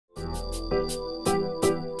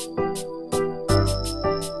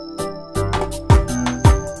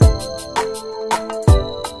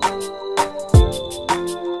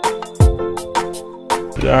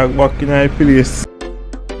dog back in my place.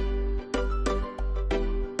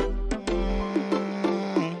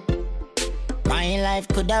 My life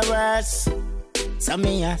could have worse. So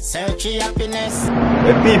me a search for happiness.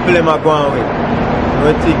 The people them are going with.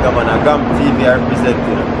 I think I'm on a GAM TV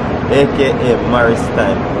representing, aka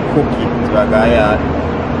Maritime Cookie to a guy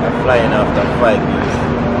flying after 5 years.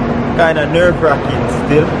 Kinda nerve-wracking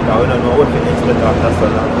still, because we don't know what to expect after so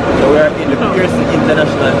long. So we are in the Pearson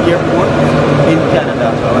International Airport in Canada.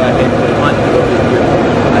 So we are heading to the Montreal Airport.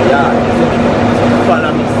 And yeah,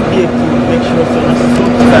 follow me, stay tuned, make sure so you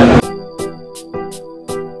subscribe.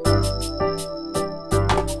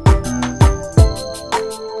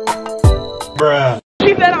 Bruh.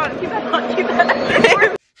 Keep that on, keep that on, keep that on.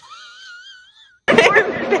 We're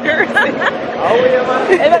embarrassing. Oh, yeah, man.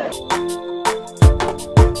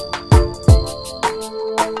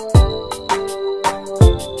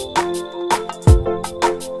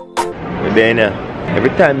 But then,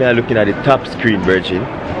 every time I'm looking at the top screen, Virgin, I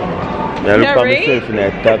look at myself in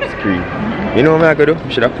that top screen. You know what I'm going to do? I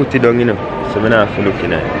should have put it down, you know. So I'm not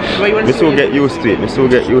looking at it. I still get used to it. I still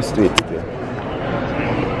get used to it.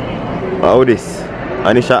 How this?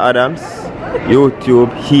 Anisha Adams,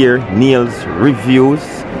 YouTube, here, Neil's reviews,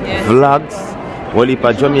 vlogs, whole heap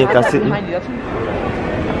of Jamaica City. No.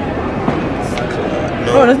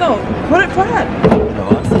 Oh, there's no. Put it flat. No,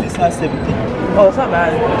 this has everything. Oh, it's not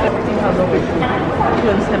bad. 15 pounds over. It's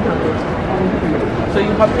 10 pounds. So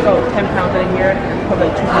you probably take out 10 pounds in here and probably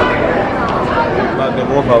like 2 pounds. But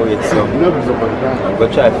I'm overweight, so I'm going to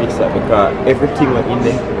try to fix that because everything in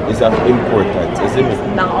there is of importance, isn't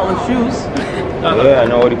it? Not all the shoes. Yeah, I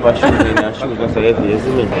know all the shoes in there, shoes are so heavy,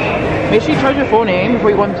 isn't it? Make sure you charge your phone in before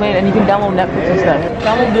you go on the plane and you can download Netflix and stuff.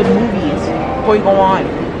 Download good movies before you go on.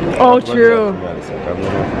 Oh, true.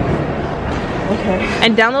 Okay.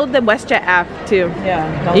 And download the WestJet app too.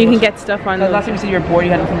 Yeah. You can get stuff on. Last time you said you were bored,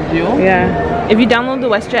 you had nothing to do. Yeah. If you download the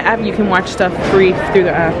WestJet app, you can watch stuff free through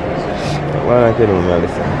the app. Why not tell me,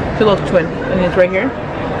 listen? It's a little twin, and it's right here.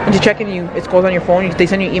 And you check in, it goes on your phone. They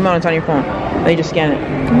send you an email, and it's on your phone. And you just scan it.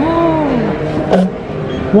 Oh.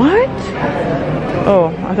 What?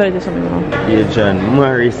 Oh, I thought I did something wrong. Yeah, John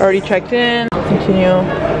Morris. Already checked in. Continue.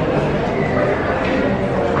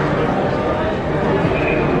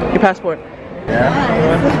 Your passport.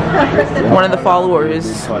 Yeah. One of the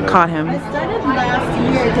followers caught him. I started last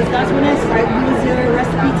year because that's when I started using your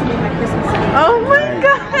recipe to make my Christmas cake. Oh my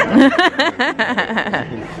god!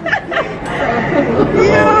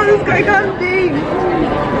 Yeah, this guy got big.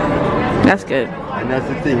 That's good. And that's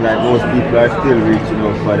the thing, like most people are still reaching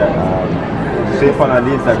out for that. Say follow on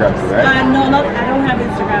the Instagram, right? No, I don't have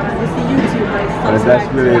Instagram. It's the YouTube. Because that's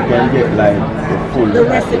where you can get like the full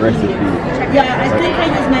recipe. Yeah, I think I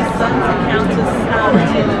use my son's account to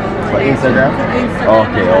for Instagram?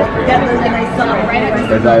 Okay. That was when I saw it right after.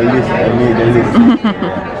 Because I made the list.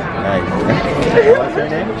 Nice. What's your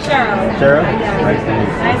name? Cheryl. Cheryl? Yeah. Nice to meet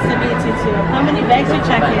you. Nice to meet you too. How many bags you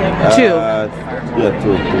checking? 2. Yeah,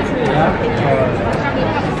 2.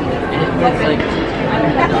 Perfect.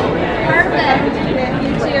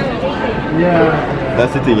 You too. Yeah.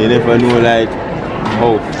 That's the thing, you never know like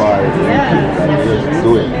how far it is. Like, you just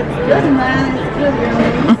do it. It's good, man. It's good,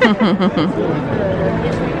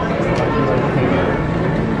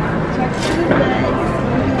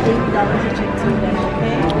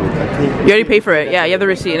 You already paid for it. Yeah, you have the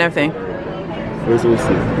receipt and everything. Where's the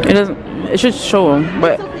receipt? It doesn't. It should show them,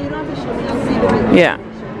 but it's okay, you don't have to show me. I'll see the receipt. yeah. It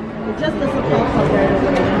just doesn't pop up right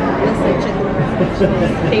away. Unless I check the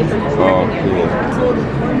receipt. Pay for this. Oh, cool. So the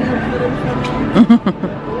cornmeal food and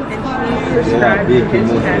Yeah, baking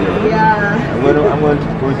most of it. yeah. I'm going to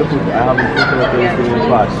put, I haven't put up anything in the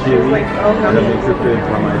past 3 weeks, and I've been preparing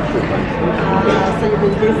for my trip and stuff. So you've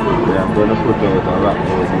been busy. Yeah, I'm going to put out a wrap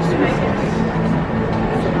those this Christmas.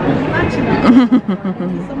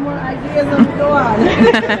 Some more ideas on go on. I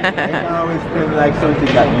always feel like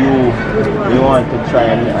something that you want to try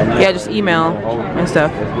and Yeah, just email and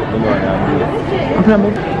stuff. Let's put them on and do it. I'm gonna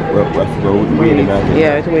move. We're waiting on it.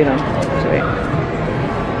 Yeah, it's wait on. Just wait.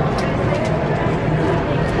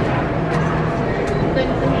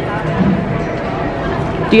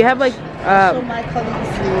 Do you have like So my colleagues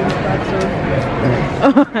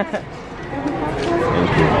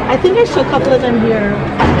I think I show a couple of them here.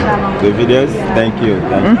 The videos? Yeah. Thank you.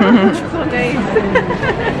 So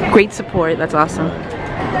nice. Great support. That's awesome.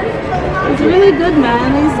 It's really good,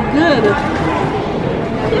 man. He's good.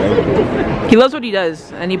 He loves what he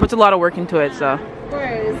does, and he puts a lot of work into it. So. Of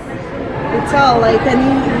course. It's all like, and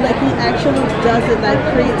he actually does it like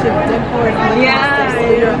creative decor and all that. So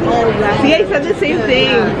you're all right. See, I said the same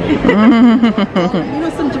thing. Well, you know,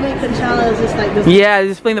 some Jamaican channels just like this. Yeah,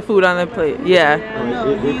 just putting the food on the plate. Yeah.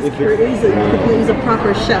 No, he's a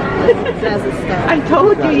proper chef. Like, he does his stuff. I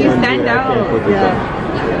told you, you stand out.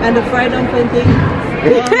 Yeah. And the fried dumpling thing.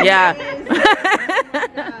 Yeah.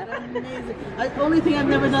 Amazing. The only thing I've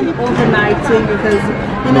never done the overnight thing because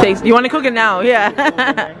you know. You want to cook it now? Yeah.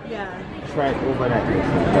 Yeah. Try it overnight.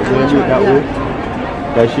 Like when you do it that way,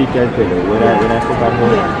 that she can tell you when I cook at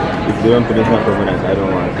home, if the dumpling is not overnight, I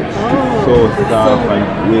don't want it. So soft and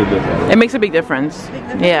way better. It makes a big difference.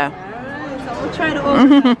 Yeah. Alright, so we'll try to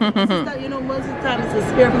overnight. You know, most of the time it's a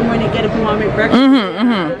spare from when you get it from want to make breakfast.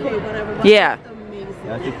 Okay, whatever. But Yeah.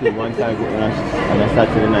 That's it. One time when I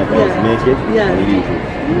Saturday night, I just make it. And eat it.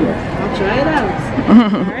 I'll try it out.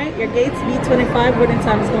 Alright, your gates B25, boarding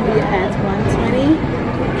time is going to be at 1:20.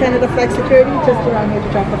 Canada Flex Security, just around here to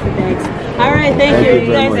drop off your bags. Alright, thank you.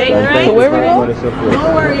 You guys say alright? So where we go?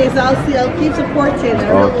 No worries, I'll keep supporting.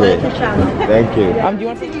 Okay. Thank you. Do you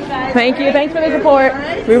want to? Thank you. Thanks for the support.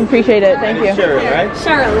 We appreciate it. Thank you. Sure, right?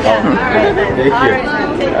 Cheryl, yeah. Alright.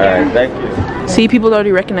 Thank you. Alright, thank you. See, people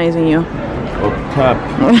already recognizing you. Up top.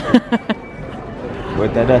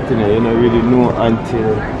 But that thing you don't really know until,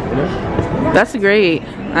 you know? That's great.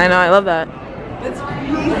 I know. I love that. That's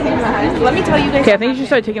crazy, guys. Let me tell you guys. Okay, I think you should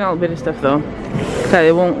start taking out a bit of stuff though. Okay,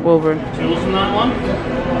 it won't go over. Jules in that one?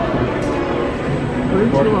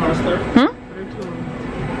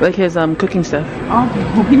 Like his cooking stuff. Oh,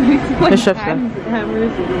 we need to His chef stuff.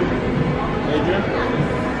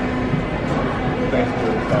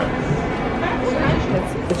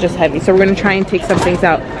 It's just heavy, so we're gonna try and take some things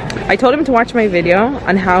out. I told him to watch my video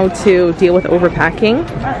on how to deal with overpacking.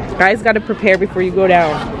 Guys, gotta prepare before you go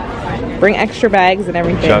down. Bring extra bags and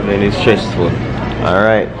everything. Traveling is stressful.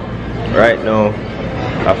 Alright. Right now,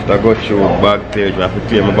 after I go through bag clearance, I have to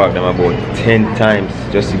clear my bag them about 10 times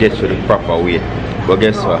just to get to the proper weight. But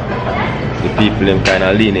guess what? The people them kind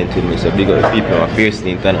of leaning to me, so big up the people who are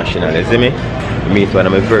fiercely international, you see me? I meet one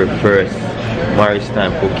of my very first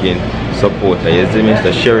maritime cooking supporter, you see me?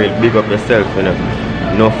 So Cheryl, big up yourself, you know.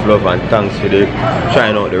 Enough love and thanks for the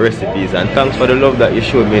trying out the recipes, and thanks for the love that you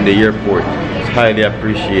showed me in the airport. It's highly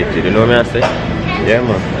appreciated, you know what I say? Yeah,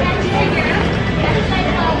 man.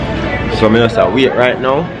 So I'm just at wait right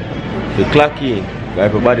now. The clock in,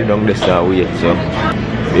 everybody down there start wait, so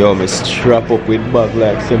yo, me strap up with bag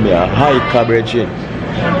like say me a high coverage in.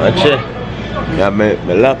 Watch it. I have my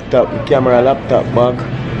laptop, my camera laptop bag.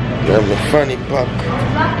 I have my fanny pack.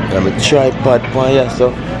 I have my tripod pan here,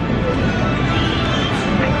 so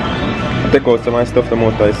take out some of my stuff from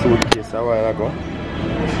out of the suitcase a while ago.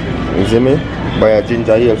 You see me? Buy a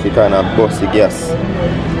ginger ale for kind of bossy gas.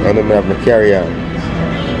 And then I have my carry on.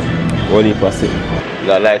 Only pass it.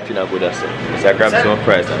 The light in a good as well. So I grab some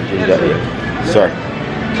fries and ginger ale. Sorry.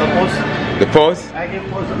 The pause? I can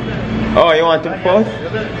pause. Oh, you want to pause?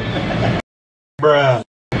 Bruh.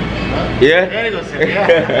 Yeah?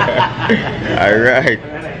 Alright.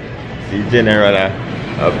 See, general.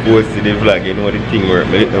 I posted the vlog, you know the thing where I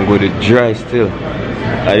let them go to dry still.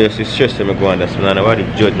 I just stress them go on that smell, nobody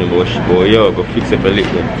judge me but yo, go fix up a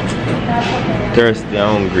little. Thirsty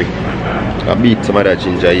and hungry. I beat some of that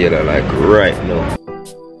ginger ale like right now.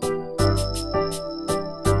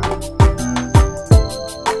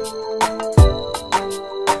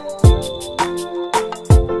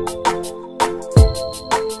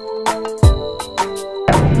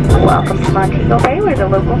 Welcome to Montego Bay, where the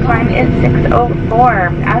local time is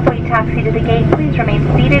 6:04. As we taxi to the gate, please remain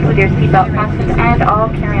seated with your seatbelt fastened and all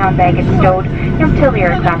carry-on baggage stowed until the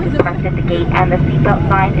aircraft is parked at the gate and the seatbelt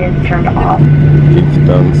sign is turned off. Give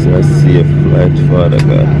thanks a safe flight, Father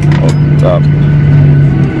God, up top.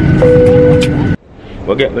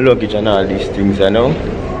 We'll get my luggage and all these things, I know.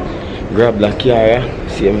 Grab the car,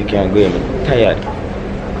 see if we can go. I'm tired.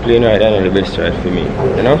 Plane ride is the best ride for me,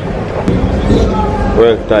 you know?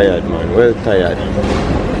 Well tired, man, well tired.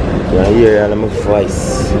 You can hear all of my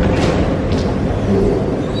voice.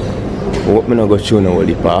 Hope I don't go through now all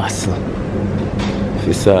the parcel. If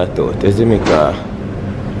you sort out, you see my car?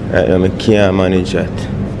 Right now I can't manage that.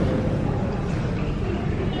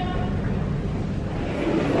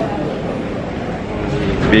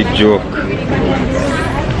 Big joke.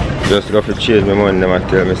 Just go to change my money, them and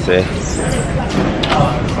tell me say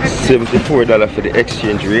 $74 for the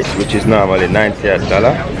exchange rate, which is normally $98.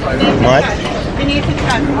 What? You need to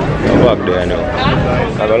cut. I'm back there now.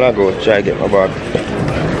 I'm gonna go try to get my bag.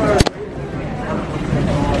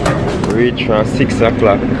 Reach from 6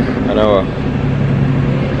 o'clock an hour.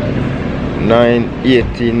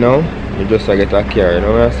 9:18 now. You just get a car, you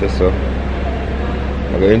know what I say so.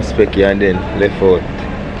 I go inspect it and then left out.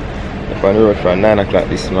 Up on the road from 9 o'clock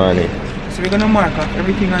this morning. So we're gonna mark up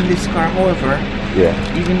everything on this car, however,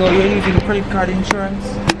 even though you're using credit card insurance,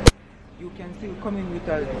 you can still come in with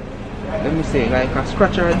a, let me say, like a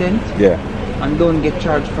scratch or a dent. Yeah. And don't get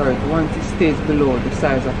charged for it once it stays below the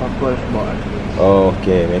size of a golf ball.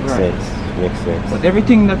 Okay, makes sense. Makes sense. But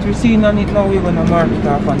everything that we're seeing on it now, we're gonna mark it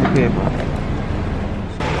off on the paper.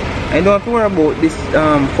 And don't have to worry about this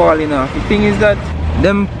falling off. The thing is that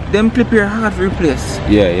them clip here hard to replace.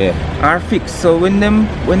 Yeah. Are fixed. So when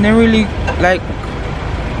they really like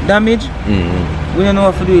damage, we don't know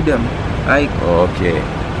what to do with them. Like okay.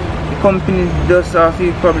 The company just have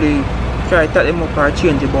to probably try to take them up or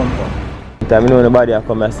change the bumper. Time you know nobody I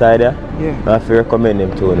come aside there, yeah. I have to recommend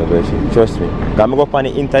them to you, trust me. Because I go up on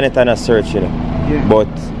the internet and I search, you know. Yeah.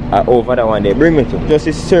 But over that one they bring me to. Just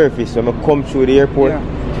the surface when I come through the airport. Yeah.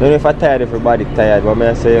 I don't know if I tired, everybody tired, but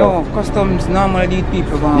I say, yo. No, customs normally lead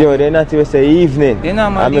people gone. Yo, they not even say evening. They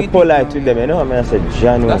normally I'm polite to them, you know. I say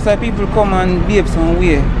January. That's why people come and behave some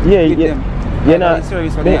way. Yeah. You know,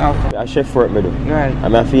 I chef work me do. Right.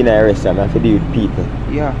 I'm a feel in a restaurant, I have to deal with people.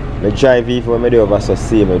 Yeah. I drive even when I do over so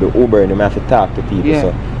see me, do Uber and I have to talk to people. Yeah.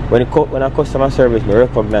 So when a customer service, I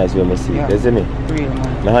recognize when I see it. You see me? Real,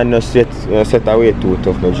 man. My hand no set away too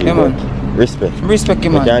tough, my G. Yeah, man. Respect. Respect you,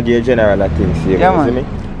 man. I can't give you general things here. Yeah, you see man.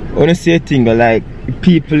 me? When I say a thing like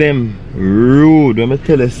people them rude, when I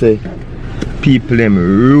tell you say people them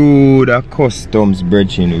rude at customs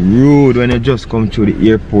bridging, rude when they just come through the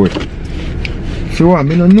airport. So what, I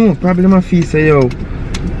don't know, probably my feel say yo,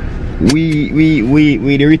 we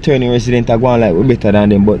the returning resident are going like we better than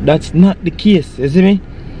them, but that's not the case, you see me?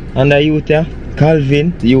 And the youth here,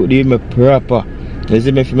 Calvin, the youth give me proper. You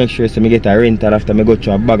see me, if I make sure so I get a rental after I go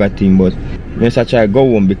through a bag of thing, but I try to go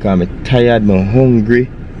home because I'm tired, I'm hungry.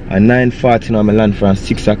 At 9:40 now I land from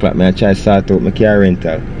 6 o'clock, I try to sort out my car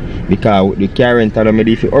rental. Because the car rental I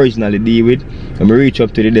originally deal with, I reach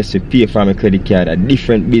up to the desk to pay for my credit card, a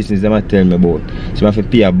different business they tell me about. So I have to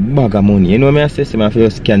pay a bag of money. You know what I say? So I have to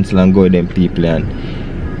just cancel and go to them people. And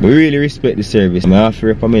I really respect the service. I have to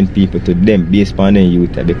recommend people to them based on their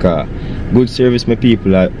youth, because good service my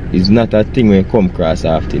people is not a thing when you come across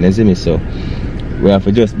often. You see me? So we have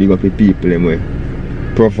to just big up the people and we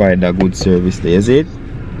provide a good service there. You see it?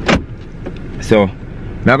 So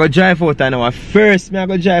I go drive out and now first I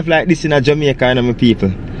go drive like this in Jamaica and my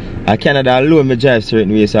people. In Canada alone I drive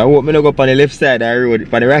certain ways. So I hope I don't go up on the left side of the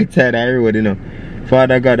road, on the right side of the road, you know.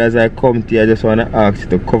 Father God, as I come to you, I just want to ask you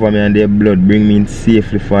to cover me and their blood, bring me in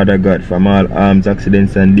safely, Father God, from all harms,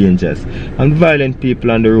 accidents and dangers. And violent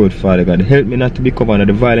people on the road, Father God, help me not to become one of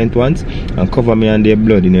the violent ones, and cover me and their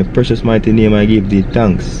blood. In your precious mighty name I give thee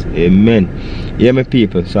thanks. Amen. Yeah, my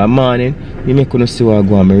people, so morning, you make us see what I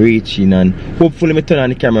go and reach in, and hopefully I turn on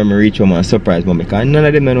the camera and reach home and surprise me, because none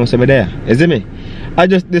of them know I'm there. You see me? I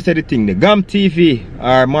just said the thing, the GAM TV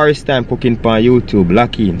or Morris Time Cooking on YouTube,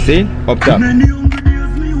 lock in, see? Up top.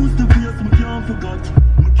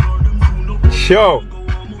 Show.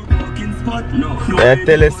 I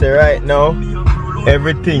tell us right now,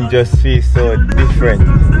 everything just feels so different.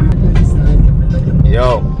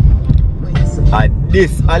 Yo.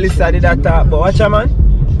 This, Alyssa did that talk, but watch out, man.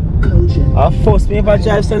 I forced me if I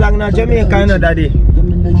drive so long now Jamaica, you know, daddy.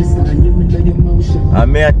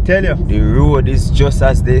 And may I tell you, the road is just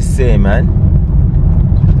as they say, man.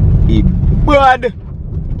 It's broad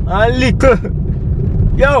and little.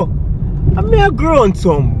 Yo, I may have grown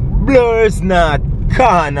some blurs not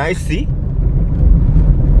corner, I see.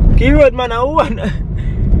 Key road, man, I want.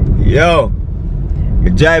 Yo, I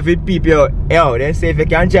drive with people. Yo, they say if you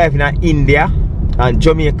can drive in India and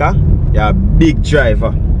Jamaica, you're a big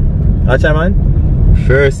driver. Watch out, man.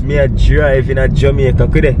 First, me a drive in Jamaica,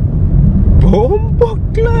 could they?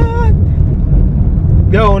 Bumbleclad.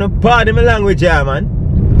 Yo, wanna pardon my language here, man.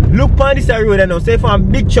 Look on this road now. Say if a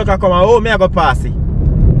big truck I come out, me I go pass it.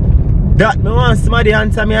 That me want somebody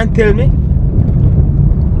answer me and tell me.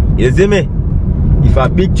 You see me? If a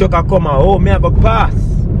big truck I come out, me I go pass.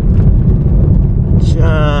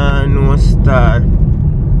 John, no star.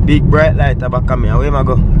 Big bright light back of me. Where am I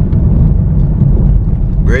go?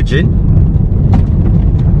 Virgin?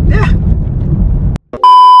 Yeah.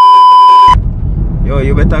 Yo,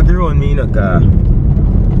 you better grow me, you know, cause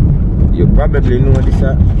you probably know this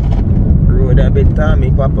road a bit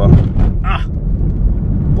me, Papa. Ah!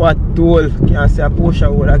 What tool? Can't say a push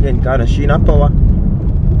out again, cause she not power.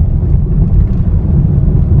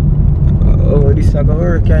 Oh, this is gonna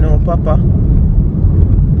work, you know, Papa.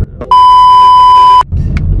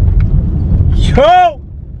 Yo!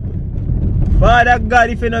 Father God,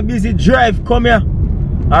 if you're not busy, drive, come here.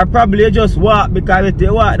 Or probably you just walk because if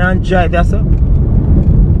you walk and drive, that's all.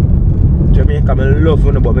 I love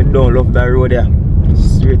you, but I don't love that road there.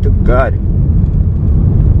 Swear to God.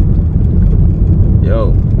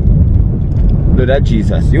 Yo. Lord of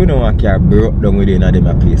Jesus, you know what car broke down within them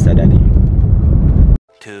a place, daddy.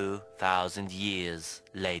 2,000 years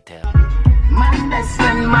later.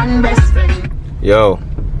 Man best friend. Yo,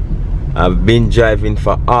 I've been driving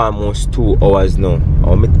for almost 2 hours now.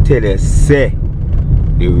 I me tell you, say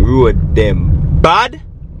the road them bad.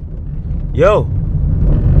 Yo,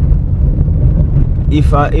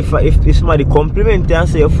 if somebody compliment you and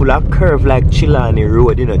say you're full of curve like Chilani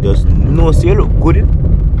Road, you know, just know say you look good.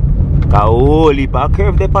 A whole heap of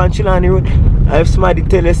curve there on Chilani Road. And if somebody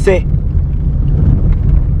tell you say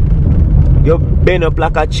you bend up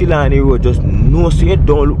like a Chilani Road, just know so you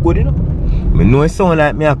don't look good, you know. I know it sound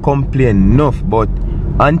like me I complain enough, but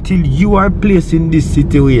until you are placed in this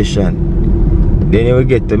situation, then you will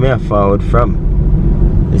get to me a forward from.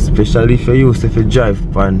 Especially if you used to drive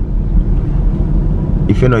pan.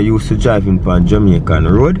 If you're not used to driving pan Jamaican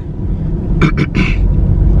road,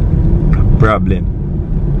 problem.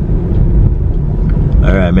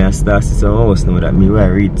 Alright, I start to see some house now that me will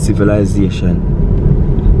read civilization.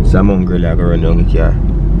 So I'm hungry like I run down the car.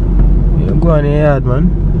 You know, go on the yard, man.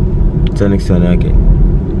 Till next one again.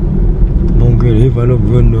 I'm hungry, if I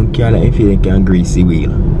don't run down the car like if you can greasy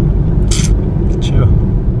wheel. Sure.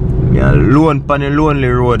 Yeah, alone on a lonely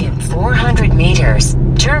road. In 400 meters,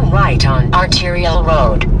 turn right on Arterial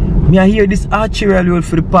Road. Me I hear this Arterial Road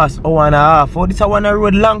for the past hour and a half. Oh, this a one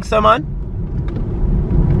road long, sir, man.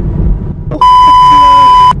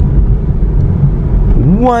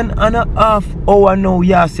 1.5 hours now,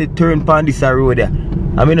 yeah, say turn on this road there.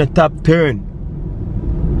 I'm in a top turn.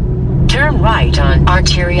 Turn right on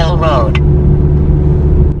Arterial Road.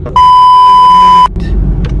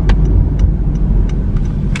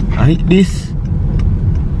 I hit this.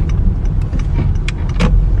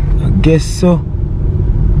 I guess so.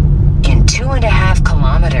 In 2.5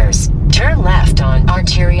 kilometers, turn left on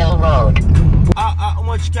Arterial Road. How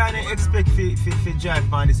much can I expect for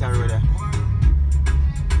drive on this road there?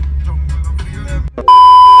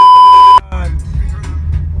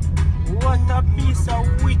 What a piece of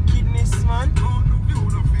wickedness, man. Oh,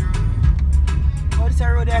 this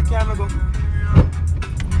road there can I go?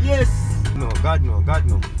 Yes! No, God no, God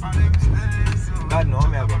no. God no, how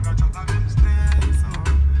may I go?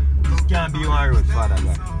 This can't be one road, Father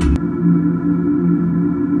God.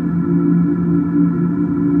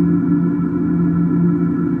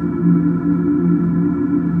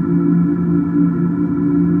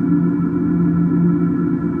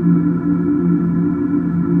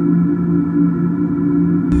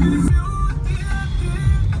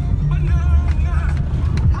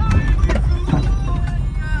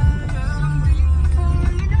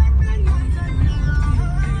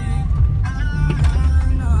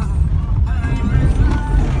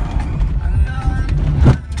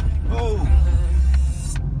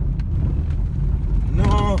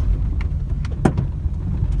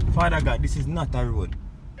 Father God, this is not a road.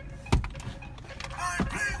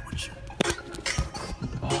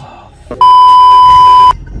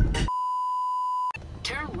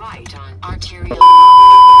 Turn right on Arterial.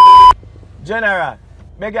 General,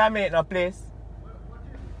 beg I make no place.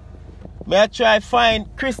 May I try find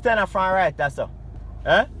Christiana from right, that's all.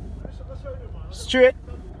 Huh? Straight.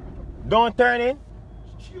 Don't turn in.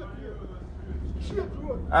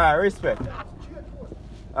 Respect.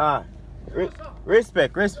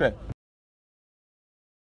 Respect.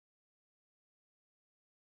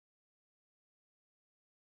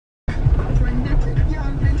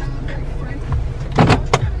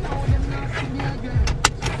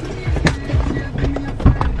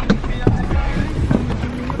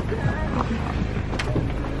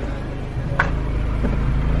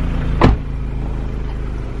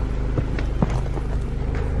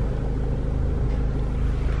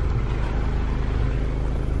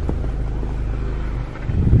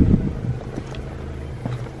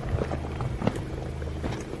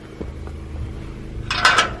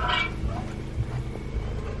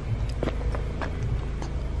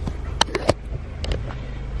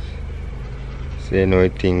 Say no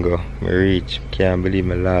thing go. I reach. Can't believe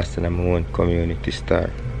my last and my own community star.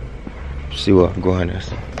 See what go on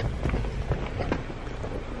us.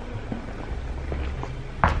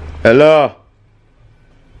 Hello.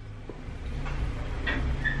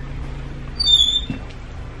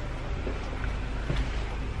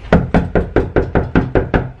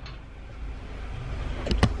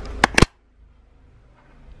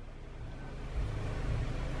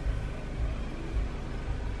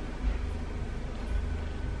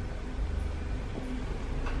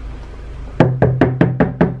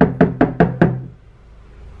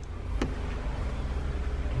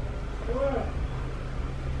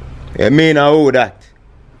 You mean who that?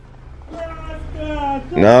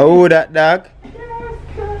 Now who that, dog?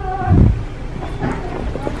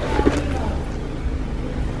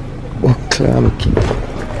 Oh, clamky.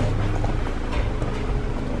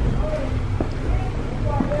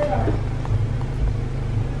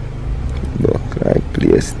 Look like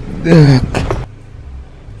place. Duck.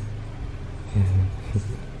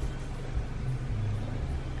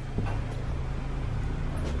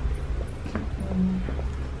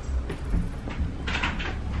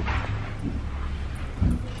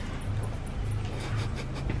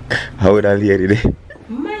 How would I lady there?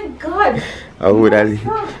 My God. How would I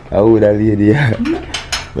lady there?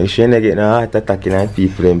 Make sure you get no heart attack in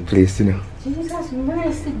people in place, you know. Jesus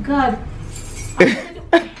mercy, God.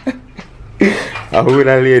 How would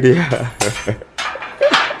I lady there?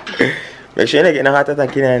 Make sure you get no heart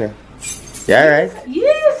attack in there. Yeah, right?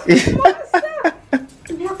 Yes.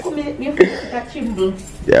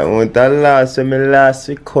 Yeah, I want to last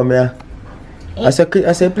week come here. I say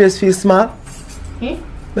place feel small.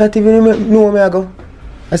 But even know where I go.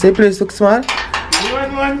 I say place look small.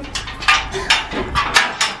 One.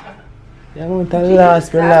 Yeah, I want to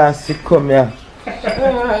last week come here.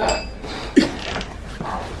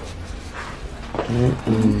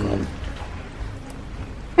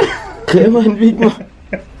 Come on, big man.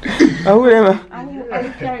 How would I?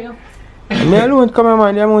 I'll carry you. Me alone come here,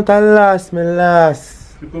 man. I want to last.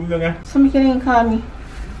 Somebody can call me.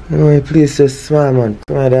 No, my place so small, man.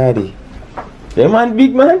 Come on, daddy. Yeah, man,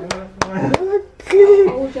 big man.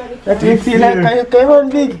 That you feel like you come on,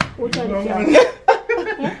 big.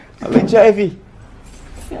 I'm a drivey.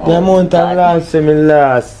 The amount of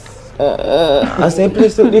last. I say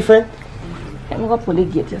place look different. I'm going to pull the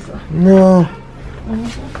gate, yes, sir. No.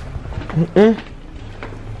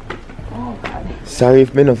 Oh, God. Sorry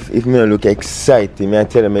if me no look excited. Me I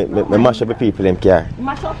tell them me mash up the people in car.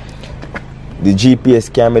 Mash up? The GPS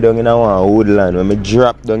cam me down in a one woodland. When me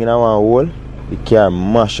drop down in a one hole, the car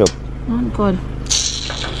mash up. Oh, God.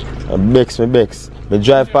 I bex. Me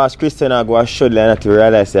drive past Christian I go a Shudley and I have to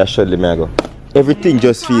realize I Shudley me I go. Everything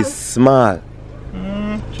just feels small.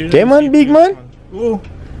 Come on, big man. Oh,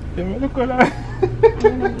 look at that.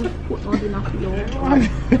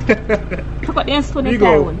 Look at the stone in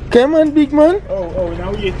town. Come on, big man. Oh,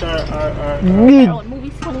 now we get our Big.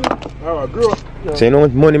 grow. So you know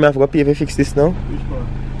what money me have to pay to fix this now? Which one?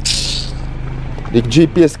 The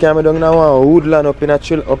GPS camera down now one woodland up in a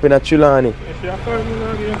Chulani.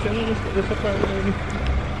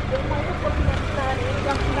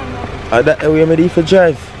 And that way I'm ready for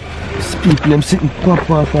drive. These people them sitting pop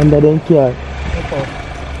off under them car.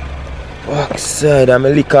 Backside I'm a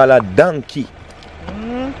lick all a donkey.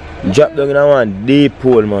 Drop down in a one deep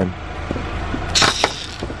hole, man.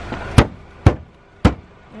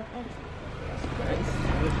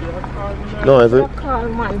 No, every.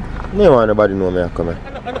 No one nobody know me come here.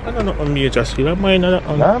 I don't know me just feel mine.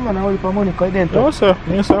 Nah man, I want for money cause then. No sir,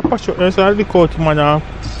 yes sir, patch up, yes sir, look out man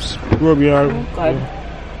rub your.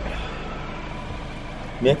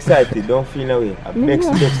 Me excited, don't feel no way. I'm next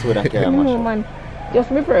with that car man. Just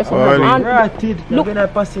me person. Ratted. Look at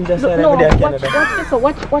that passenger side of the car.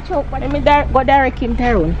 Watch out. Let me go direct in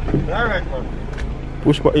town. Alright man.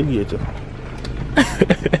 Push button gate.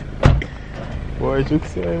 Boy, it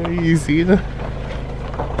looks so easy, you know.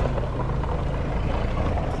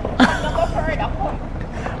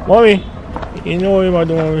 Mommy, you know what I'm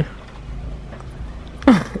doing, mommy.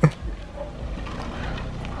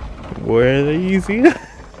 Boy, it's easy.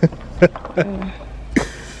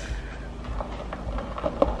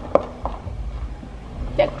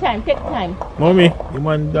 Take time. Mommy, you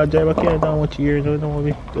man that driver car down what you hear, don't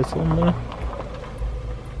mommy. Just some man.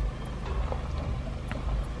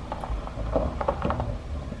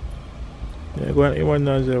 Yeah, go on, you man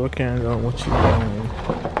that driver car down what you hear.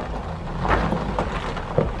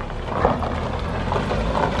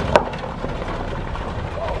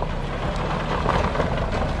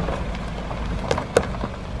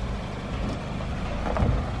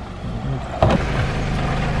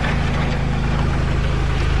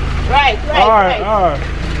 Right.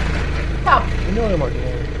 Stop. You know what I'm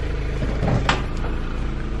doing.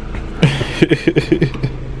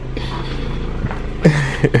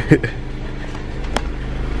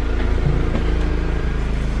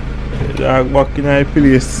 Dog back in our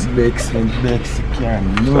place. Mexican.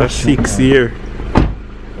 For 6 years.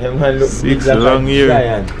 Yeah, man, look 6 long years.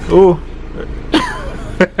 Oh.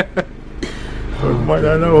 What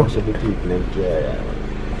I know.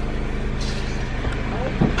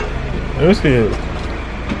 Let me see it.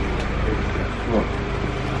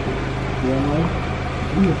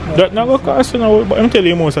 That not going to cost you now, but I'm telling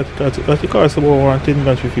you most that it costs about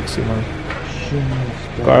 $10 to fix it, man.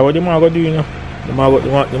 Because what the man going to do, you know? The man go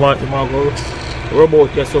rub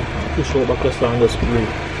out yourself, push out back yourself and just spray.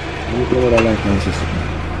 You know what I like, man, sister?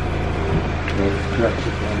 Scratch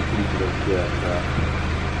it on the people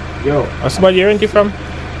that yo, that's somebody you rent it from?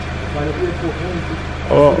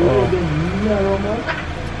 Oh.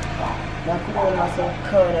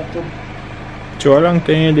 So how long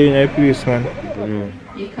time you doing that place, man?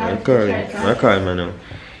 I call man now.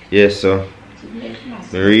 Yes, so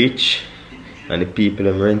I reach and the people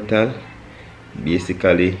in rental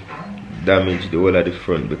basically damage the whole of the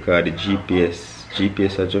front because the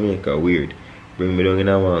GPS of Jamaica weird. Bring me down in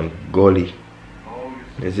a one gully.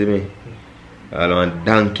 You see me? I don't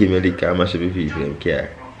donkey me the car mash up the people in car.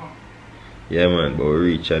 Yeah man, but we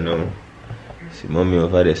reach and now. See mommy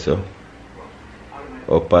over there so.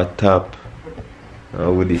 Up at top.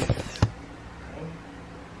 And with this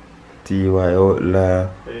TY outlaw,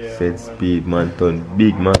 said speed man turn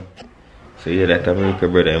big man. So yeah, that America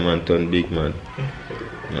brother man turn big man.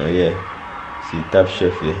 Oh yeah. See top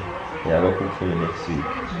chef yeah. Yeah, I'll cook for me next week.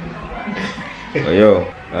 Oh yo,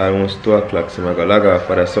 almost 2 o'clock so I go log off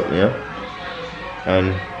for that something, yeah.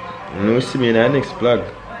 And you know see me in the next vlog.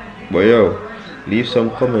 But yo, leave some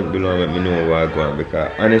comment below and let me know where I go on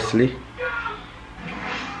because honestly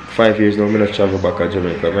 5 years now, I don't travel back to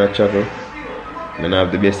Jamaica. When I travel, I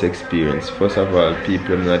have the best experience. First of all,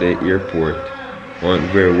 people in the airport weren't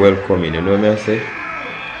very welcoming. You know what I say?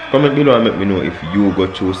 Comment below and let me know if you go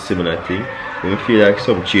through similar thing. When you feel like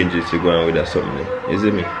some changes to go on with that something. You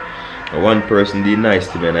see me? One person did nice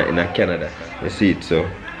to me in Canada. You see it, so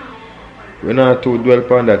we're not to dwell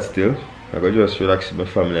upon that still. I go just relax with my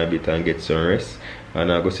family a bit and get some rest.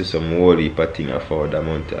 And I go see some whole heap of things for the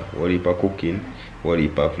month. Whole heap of cooking, whole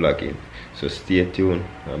heap of vlogging. So stay tuned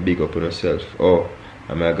and big up on yourself. Oh,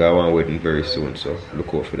 I'm going to go one wedding very soon. So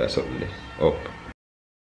look out for that something there. Up.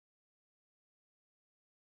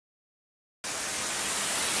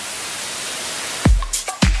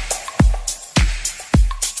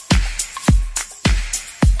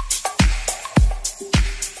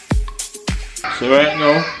 So right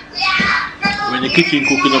now, when the kitchen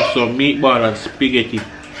cooking up some meatball and spaghetti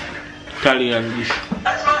Italian dish.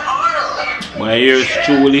 My ears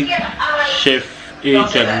truly, Chef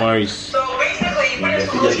Agent Morris. Yeah.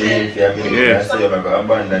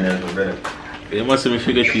 They must have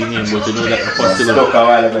figured your name, but you know that's possible.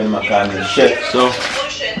 So,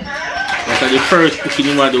 that's the first cooking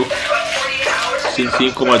you do since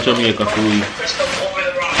he come to Jamaica for you.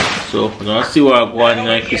 So, now see what I go on in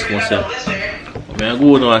the Christmas. I'm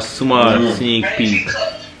going to a small sneak peek.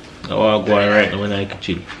 Now I go on right now in the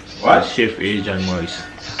kitchen. What? Chef Agent Morris.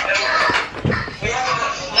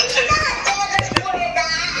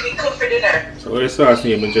 So what is the sauce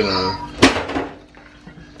name in general?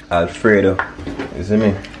 Alfredo. You see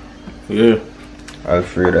me? Yeah.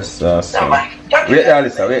 Alfredo sauce. Wait,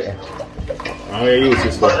 Alisa, wait. How you use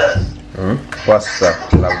this one? Pasta,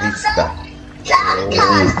 la vista. I'm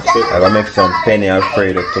gonna make some penny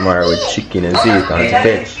Alfredo tomorrow with chicken and ziti and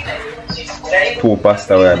veg. 2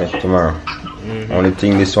 pasta we I make tomorrow. Only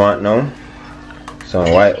thing this one now,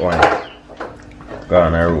 some white wine. Go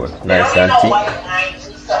on a roll. Nice and thick.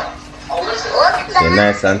 So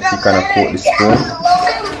nice and thick and I coat the spoon.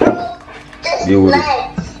 Beautiful.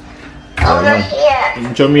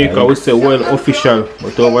 In Jamaica we say well official,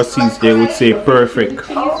 but overseas they would say perfect.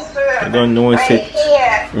 I don't know it's it.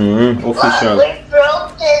 Official.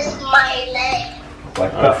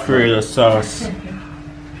 Alfredo sauce.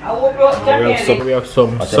 We have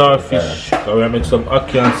some saltfish. We make some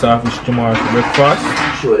ackee and saltfish tomorrow for breakfast.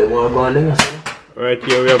 Right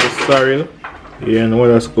here we have a sorrel. Yeah, and what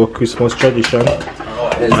else go Christmas tradition.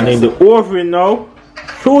 And in the oven now,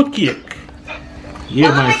 fruit cake.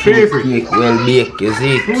 Yeah, my favorite. Cake, well baked, you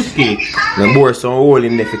see. Fruit cake. I pour some hole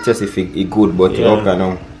in there for just if it's good, but yeah. Okay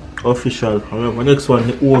now. Official. However, next one,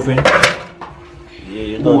 the oven. Yeah,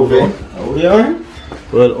 you know. Oven? Oh, yeah?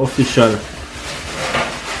 Well, official.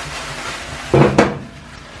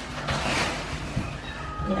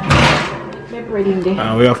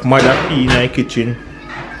 And we have Mother P in the kitchen.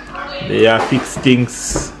 They are fix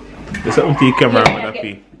things. There's something to the camera, Mother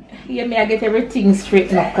P. Yeah, me I get everything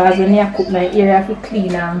straightened up because when I cook my area I feel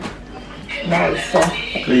clean and nice. So.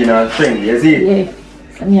 Clean and trendy, you see? Yeah.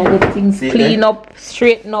 So me I get things clean up,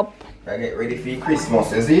 straighten up. I get ready for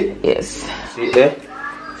Christmas, you see? Yes. See it there?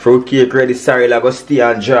 Fruit cake ready, sorry, I go stay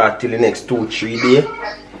and draw till the next 2-3 days.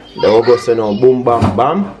 Then we go say now boom bam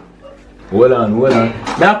bam. Hold on.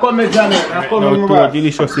 Now come here, Johnny. Now come here,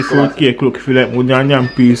 delicious fruit cake. Look, if you like onion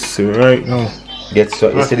piece right now. Get so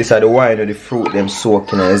you see this are the wine of the fruit them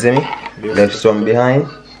soaking, you see me? Left some behind.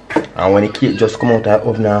 And when the cake just come out of the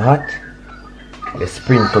oven and hot, you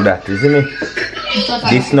sprinkle that, you see me?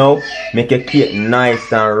 This now make a cake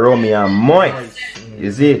nice and rummy and moist.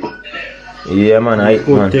 You see? Yeah man, I eat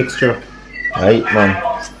man. Good texture. I eat man.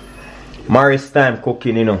 Morris time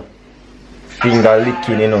cooking, you know. Finger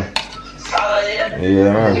licking, you know.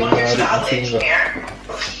 Yeah man.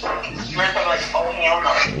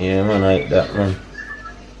 Yeah man, I eat that man.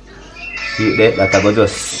 See that I go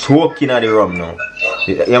just soak in the rum now.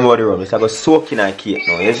 You know the rum, it's go soak in the cake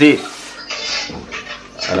now, you see?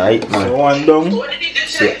 And I eat man. So one down.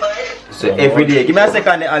 So every day, give me a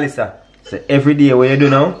second there, Alyssa. So every day what you do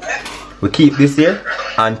now, we keep this here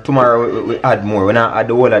and tomorrow we add more. We not add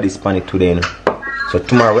the whole of this pan today, you know. So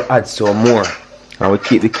tomorrow we add some more. And we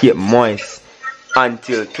keep the cake moist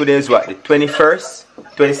until today is what, the 21st,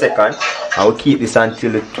 22nd. And we keep this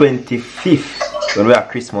until the 25th when we have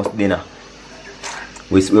Christmas dinner.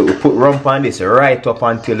 We put rum on this right up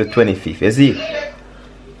until the 25th, you see?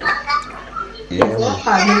 Yeah.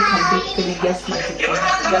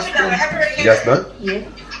 Just done? Yeah.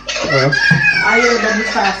 I heard that the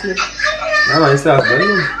sauce is. No, it's sauce done.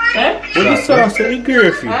 Eh? What is sauce in the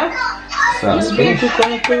gravy? Sauce You finished. cook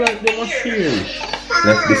and put like the machine.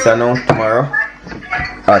 Left this now tomorrow.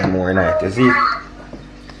 Add more night, you see?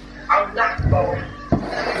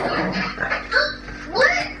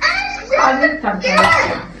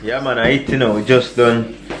 Yeah man, I eat, you know, we just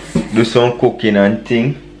done do some cooking and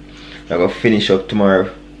thing. I go finish up tomorrow.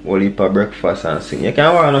 Whole heap of breakfast and sing. You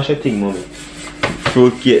can warn us your thing, mommy.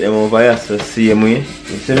 Fruit cake them over here, so same way. You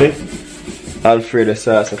see me? Alfredo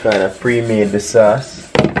sauce, I kind of pre-made the sauce.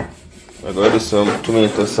 I go do some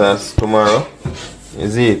tomato sauce tomorrow. You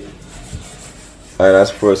see it? And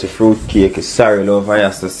as for us, the fruit cake is sorrel over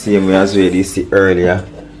here, so same way as we did see earlier.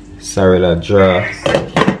 Sorrel a draw.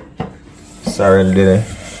 Sorrel did it.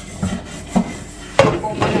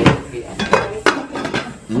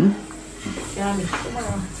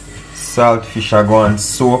 Saltfish are going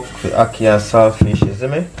soak for ackee and saltfish, you see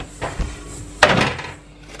me?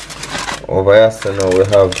 Over here, so now we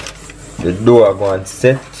have the dough going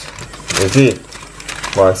set. You see?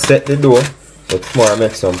 Going set the dough. So tomorrow I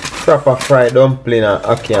make some proper fried dumpling and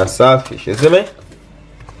ackee and saltfish, you see me?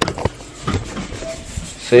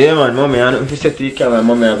 So yeah man, mommy, I don't know if you set to the camera,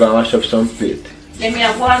 mommy, I'm going to wash up some plate. Let me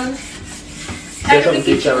have one. Take some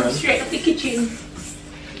picture, man. Straight up the kitchen.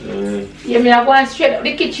 Yeah, me are going straight up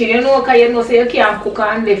the kitchen, you know, because you know, so you can't cook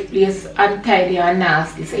and left place untidy and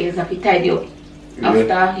nasty, so you have to tidy up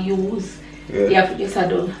after use. You have to just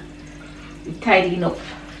do tidying up.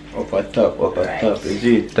 Up at top, Is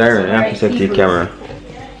it Tyron? You have to set to the camera.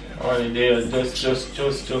 Only there, just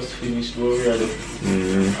finished what we are doing.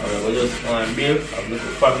 We just want to build, have a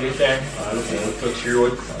little family time, and look at touch the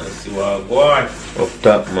road and see what go on. Up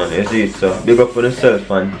top man, you see it, so big up on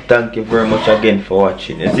yourself and thank you very much again for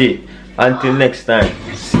watching, you see. Until next time,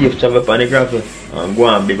 safe travel on the gravel and go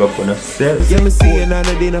and big up on yourself. Yeah, me see you on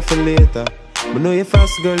the dinner for later. But know you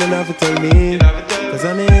fast girl, you have to tell me. Cause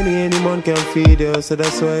any man can feed you, so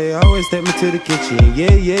that's why I always take me to the kitchen.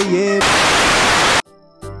 Yeah.